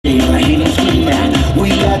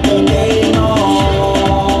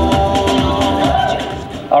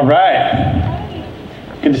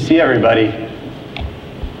everybody.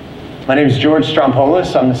 My name is George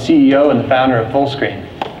Strompolos. I'm the CEO and the founder of Fullscreen.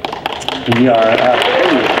 We are,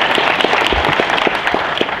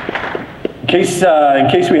 in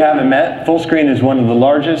case we haven't met, Fullscreen is one of the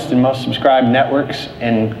largest and most subscribed networks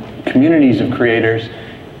and communities of creators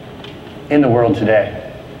in the world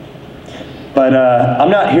today. But I'm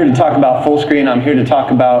not here to talk about Fullscreen. I'm here to talk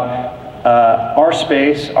about our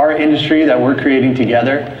space, our industry that we're creating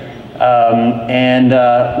together.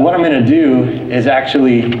 What I'm going to do is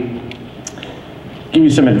actually give you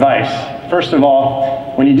some advice. First of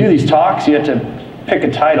all, when you do these talks, you have to pick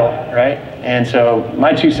a title, right? And so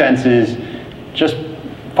my 2 cents is just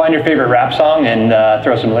find your favorite rap song and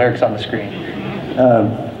throw some lyrics on the screen.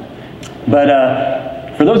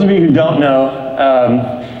 For those of you who don't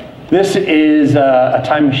know, this is a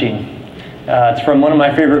time machine. It's from one of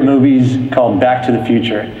my favorite movies called Back to the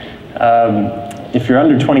Future. If you're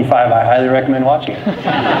under 25, I highly recommend watching it.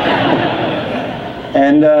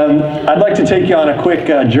 And I'd like to take you on a quick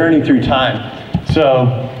journey through time.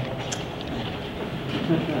 So,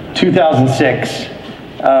 2006,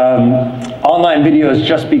 online video is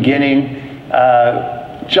just beginning.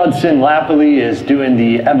 Judson Lappley is doing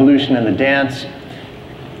the evolution of the dance.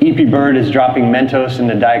 E.P. Bird is dropping Mentos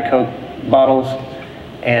into Diet Coke bottles.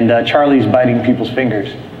 And Charlie's biting people's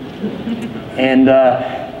fingers. And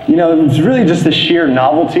you know, it's really just the sheer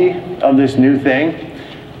novelty of this new thing.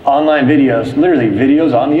 Online videos, literally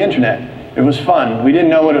videos on the internet. It was fun. We didn't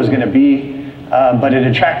know what it was going to be, but it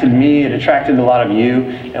attracted me, it attracted a lot of you,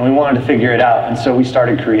 and we wanted to figure it out. And so we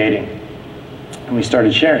started creating, and we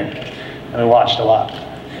started sharing, and we watched a lot.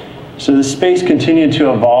 So the space continued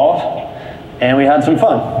to evolve, and we had some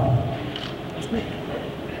fun.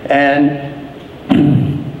 And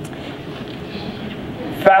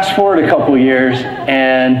fast forward a couple years,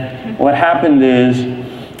 and what happened is,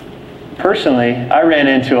 personally, I ran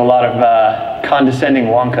into a lot of condescending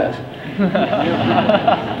Wonkas.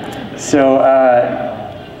 So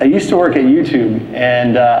I used to work at YouTube,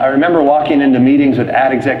 and I remember walking into meetings with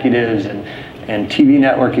ad executives and TV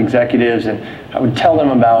network executives, and I would tell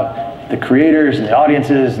them about the creators and the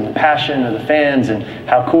audiences and the passion of the fans and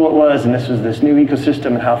how cool it was, and this was this new ecosystem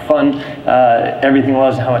and how fun everything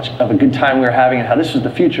was and how much of a good time we were having and how this was the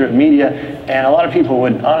future of media. And a lot of people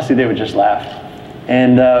would, honestly, they would just laugh.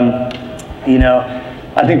 And you know,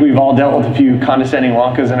 I think we've all dealt with a few condescending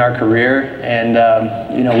Wonkas in our career, and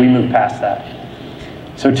you know, we moved past that.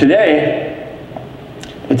 So today,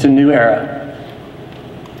 it's a new era.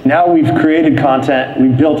 Now we've created content,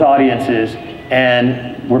 we've built audiences, and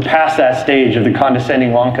we're past that stage of the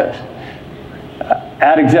condescending Wonkas.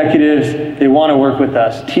 Ad executives, they want to work with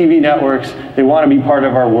us. TV networks, they want to be part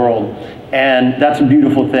of our world. And that's a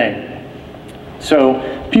beautiful thing.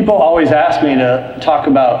 So people always ask me to talk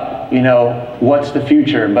about, you know, what's the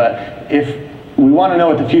future? But if we want to know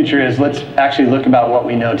what the future is, let's actually look about what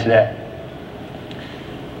we know today.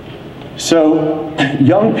 So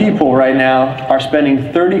young people right now are spending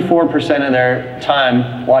 34% of their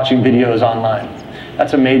time watching videos online.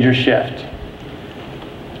 That's a major shift.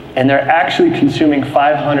 And they're actually consuming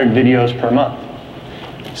 500 videos per month.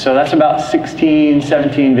 So that's about 16,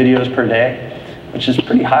 17 videos per day, which is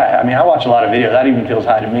pretty high. I mean, I watch a lot of videos. That even feels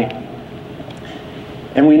high to me.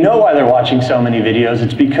 And we know why they're watching so many videos.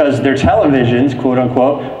 It's because their televisions, quote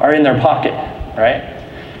unquote, are in their pocket, right?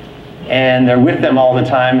 And they're with them all the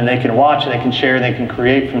time, and they can watch, and they can share, and they can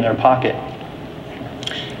create from their pocket.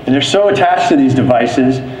 And they're so attached to these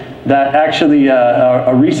devices that actually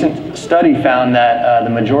a recent study found that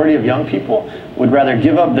the majority of young people would rather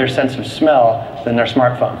give up their sense of smell than their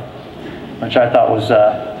smartphone, which I thought was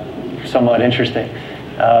somewhat interesting.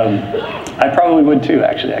 I probably would too,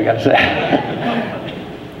 actually, I gotta say.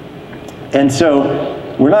 And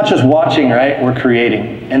so we're not just watching, right? We're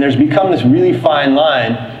creating. And there's become this really fine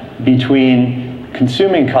line between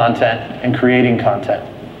consuming content and creating content.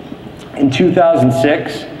 In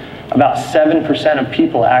 2006, about 7% of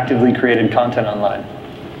people actively created content online.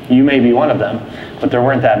 You may be one of them, but there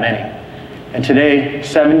weren't that many. And today,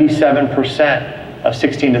 77% of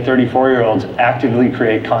 16 to 34-year-olds actively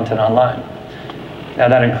create content online. Now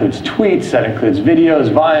that includes tweets, that includes videos,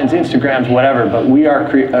 Vines, Instagrams, whatever, but we are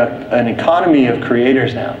an economy of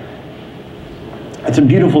creators now. It's a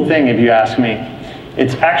beautiful thing if you ask me.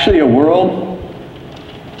 It's actually a world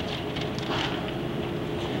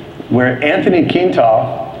where Anthony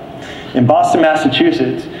Quintal in Boston,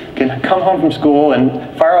 Massachusetts can come home from school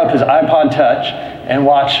and fire up his iPod Touch and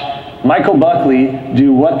watch Michael Buckley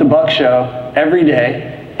do What the Buck Show every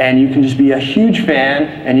day, and you can just be a huge fan,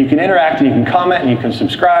 and you can interact, and you can comment, and you can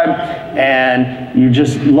subscribe, and you're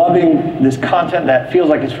just loving this content that feels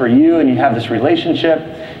like it's for you, and you have this relationship.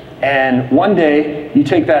 And one day, you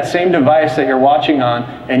take that same device that you're watching on,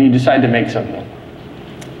 and you decide to make something.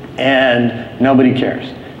 And nobody cares.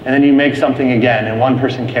 And then you make something again, and one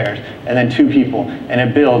person cares, and then two people, and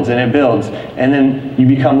it builds, and it builds. And then you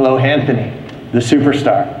become Lo Anthony, the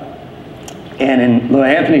superstar. And in Lo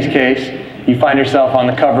Anthony's case, you find yourself on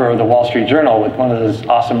the cover of the Wall Street Journal with one of those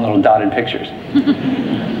awesome little dotted pictures.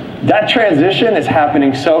 That transition is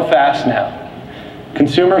happening so fast now.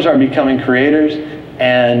 Consumers are becoming creators,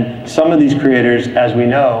 and some of these creators, as we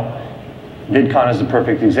know, VidCon is the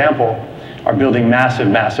perfect example, are building massive,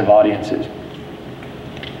 massive audiences.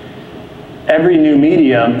 Every new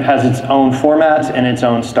medium has its own formats and its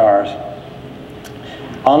own stars.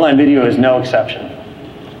 Online video is no exception.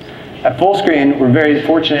 At Fullscreen, we're very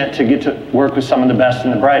fortunate to get to work with some of the best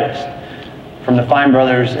and the brightest. From the Fine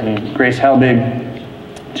Brothers and Grace Helbig,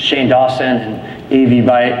 to Shane Dawson and AV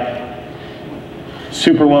Byte,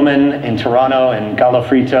 Superwoman in Toronto and Galo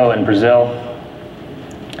Frito in Brazil,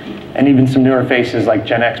 and even some newer faces like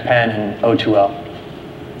Gen X Pen and O2L.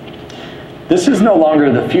 This is no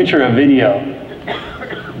longer the future of video.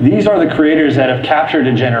 These are the creators that have captured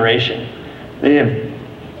a generation. They have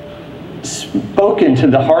spoken to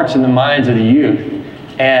the hearts and the minds of the youth,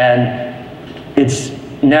 and it's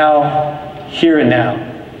now, here and now.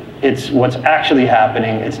 It's what's actually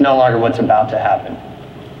happening. It's no longer what's about to happen.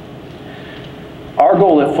 Our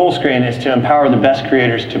goal at Fullscreen is to empower the best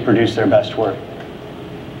creators to produce their best work.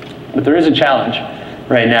 But there is a challenge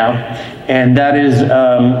right now, and that is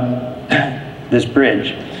this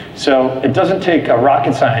bridge. So it doesn't take a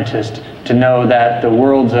rocket scientist to know that the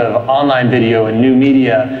worlds of online video and new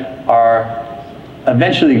media are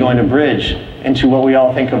eventually going to bridge into what we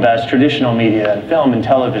all think of as traditional media and film and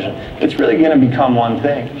television. It's really going to become one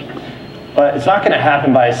thing. But it's not going to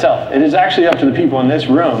happen by itself. It is actually up to the people in this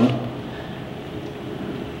room,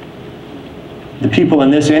 the people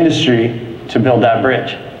in this industry, to build that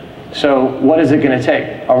bridge. So what is it going to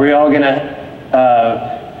take? Are we all going to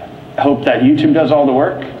hope that YouTube does all the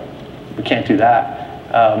work? We can't do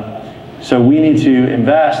that. So we need to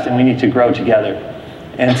invest and we need to grow together.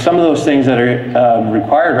 And some of those things that are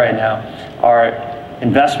required right now are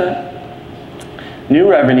investment, new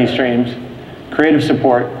revenue streams, creative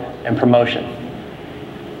support, and promotion.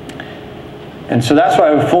 And so that's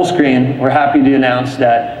why with Fullscreen, we're happy to announce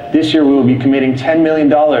that this year we will be committing $10 million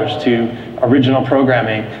to original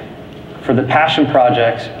programming for the passion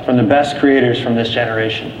projects from the best creators from this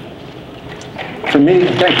generation. For me,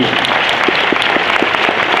 thank you.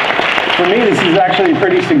 For me, this is actually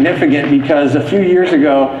pretty significant because a few years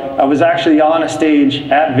ago, I was actually on a stage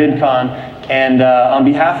at VidCon, and on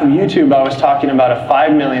behalf of YouTube, I was talking about a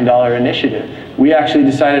 $5 million initiative. We actually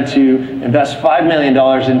decided to invest $5 million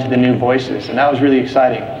into the new voices, and that was really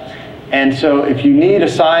exciting. And so if you need a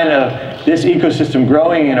sign of this ecosystem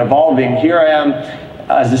growing and evolving, here I am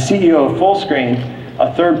as the CEO of Fullscreen,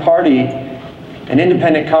 a third party, an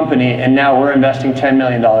independent company, and now we're investing $10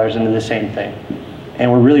 million into the same thing.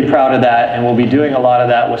 And we're really proud of that, and we'll be doing a lot of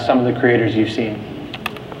that with some of the creators you've seen.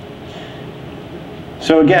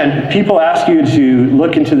 So again, people ask you to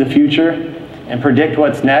look into the future and predict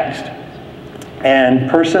what's next. And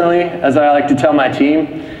personally, as I like to tell my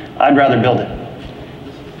team, I'd rather build it.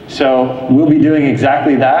 So we'll be doing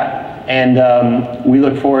exactly that, and we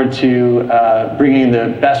look forward to bringing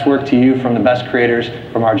the best work to you from the best creators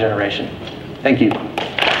from our generation. Thank you.